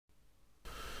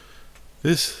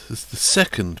This is the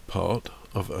second part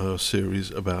of our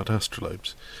series about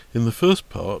astrolabes. In the first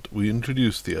part we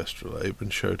introduced the astrolabe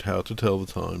and showed how to tell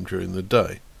the time during the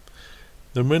day.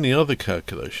 There are many other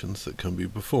calculations that can be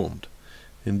performed.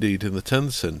 Indeed, in the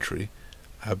 10th century,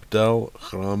 Abd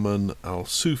al-Rahman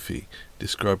al-Sufi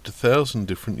described 1,000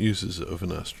 different uses of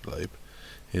an astrolabe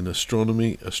in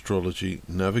astronomy, astrology,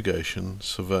 navigation,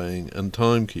 surveying and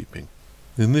timekeeping.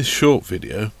 In this short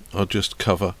video I'll just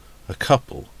cover a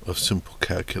couple of simple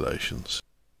calculations.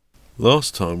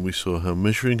 Last time we saw how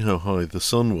measuring how high the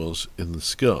sun was in the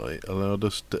sky allowed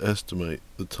us to estimate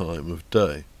the time of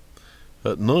day.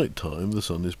 At night time the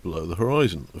sun is below the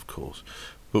horizon, of course,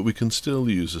 but we can still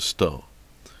use a star.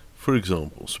 For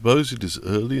example, suppose it is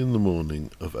early in the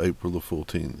morning of April the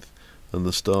 14th and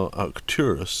the star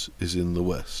Arcturus is in the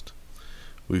west.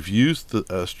 We've used the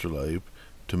astrolabe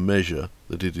to measure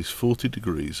that it is 40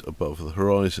 degrees above the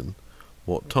horizon.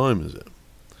 What time is it?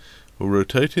 We're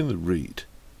rotating the reed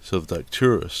so that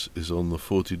Arcturus is on the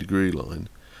 40-degree line,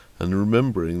 and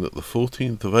remembering that the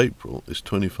 14th of April is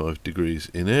 25 degrees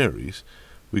in Aries,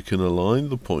 we can align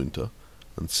the pointer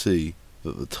and see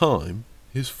that the time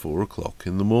is 4 o'clock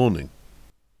in the morning.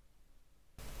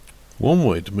 One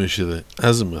way to measure the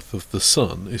azimuth of the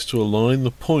sun is to align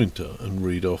the pointer and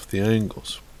read off the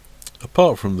angles.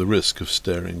 Apart from the risk of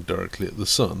staring directly at the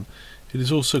sun, it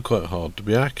is also quite hard to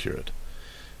be accurate.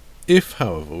 If,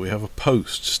 however, we have a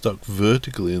post stuck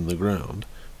vertically in the ground,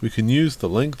 we can use the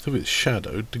length of its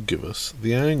shadow to give us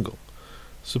the angle.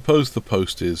 Suppose the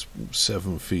post is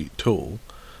 7 feet tall,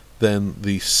 then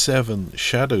the 7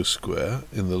 shadow square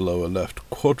in the lower left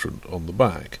quadrant on the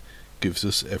back gives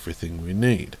us everything we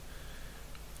need.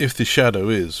 If the shadow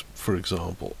is, for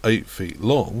example, 8 feet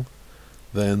long,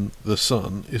 then the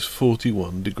sun is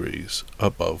 41 degrees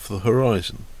above the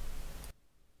horizon.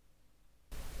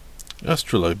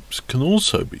 Astrolabes can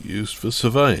also be used for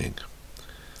surveying.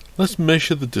 Let's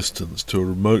measure the distance to a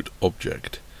remote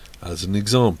object as an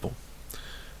example.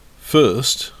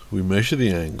 First, we measure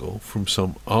the angle from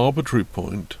some arbitrary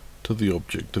point to the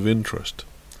object of interest.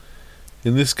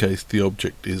 In this case, the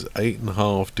object is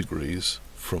 8.5 degrees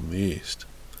from the east.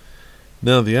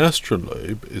 Now the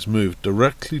astrolabe is moved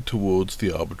directly towards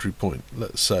the arbitrary point,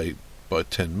 let's say by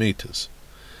 10 meters.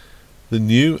 The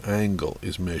new angle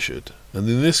is measured, and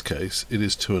in this case it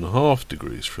is 2.5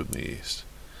 degrees from the east,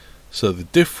 so the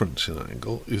difference in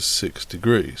angle is 6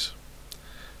 degrees.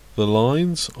 The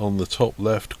lines on the top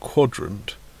left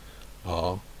quadrant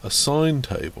are a sine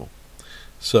table,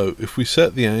 so if we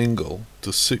set the angle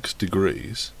to 6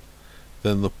 degrees,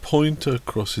 then the pointer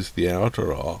crosses the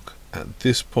outer arc at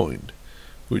this point,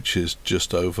 which is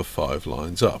just over 5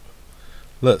 lines up,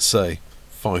 let's say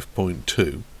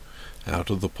 5.2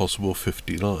 out of the possible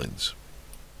 50 lines.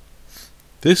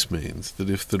 This means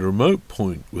that if the remote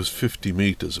point was 50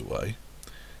 meters away,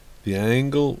 the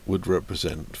angle would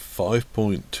represent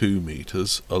 5.2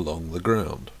 meters along the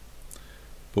ground.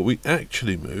 But we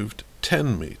actually moved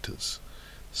 10 meters,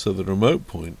 so the remote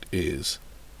point is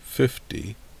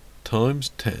 50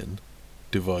 times 10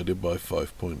 divided by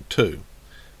 5.2.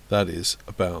 That is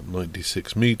about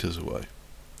 96 meters away.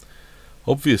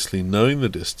 Obviously, knowing the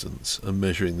distance and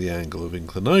measuring the angle of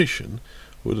inclination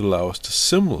would allow us to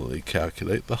similarly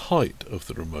calculate the height of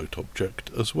the remote object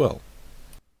as well.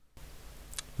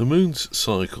 The moon's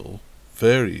cycle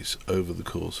varies over the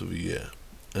course of a year,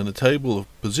 and a table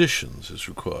of positions is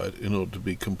required in order to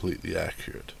be completely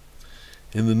accurate.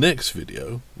 In the next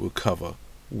video, we'll cover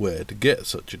where to get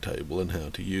such a table and how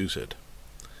to use it.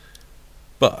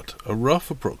 But a rough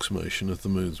approximation of the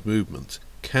moon's movements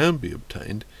can be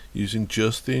obtained using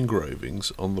just the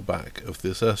engravings on the back of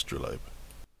this astrolabe.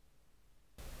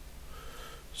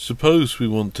 Suppose we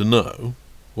want to know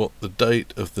what the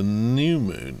date of the new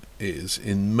moon is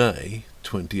in May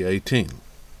 2018.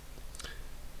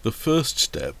 The first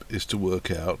step is to work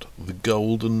out the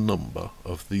golden number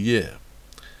of the year.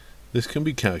 This can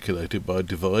be calculated by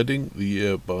dividing the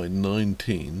year by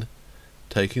 19,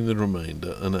 taking the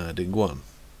remainder and adding 1.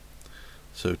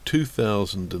 So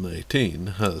 2018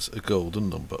 has a golden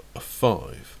number of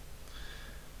 5.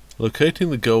 Locating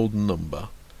the golden number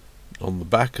on the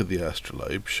back of the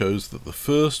astrolabe shows that the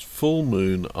first full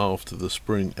moon after the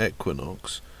spring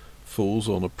equinox falls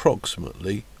on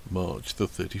approximately March the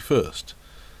 31st.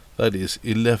 That is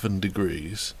 11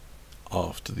 degrees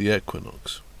after the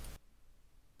equinox.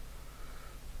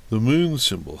 The moon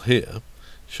symbol here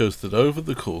shows that over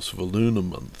the course of a lunar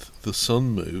month the sun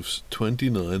moves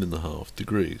 29.5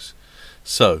 degrees.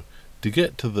 So, to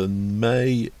get to the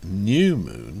May new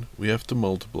moon, we have to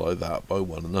multiply that by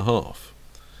 1.5.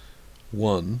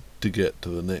 1 to get to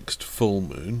the next full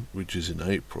moon, which is in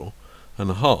April, and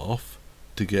 1/2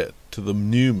 to get to the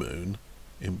new moon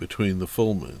in between the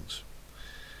full moons.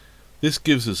 This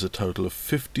gives us a total of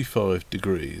 55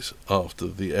 degrees after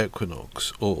the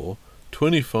equinox, or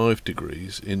 25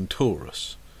 degrees in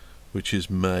Taurus, which is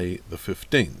May the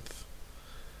 15th.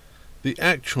 The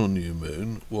actual new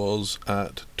moon was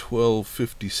at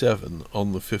 12:57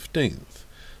 on the 15th,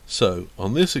 so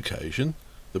on this occasion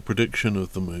the prediction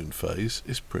of the moon phase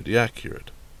is pretty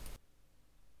accurate.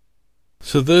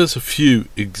 So there's a few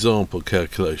example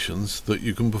calculations that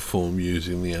you can perform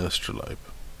using the astrolabe.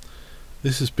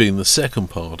 This has been the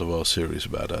second part of our series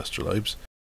about astrolabes.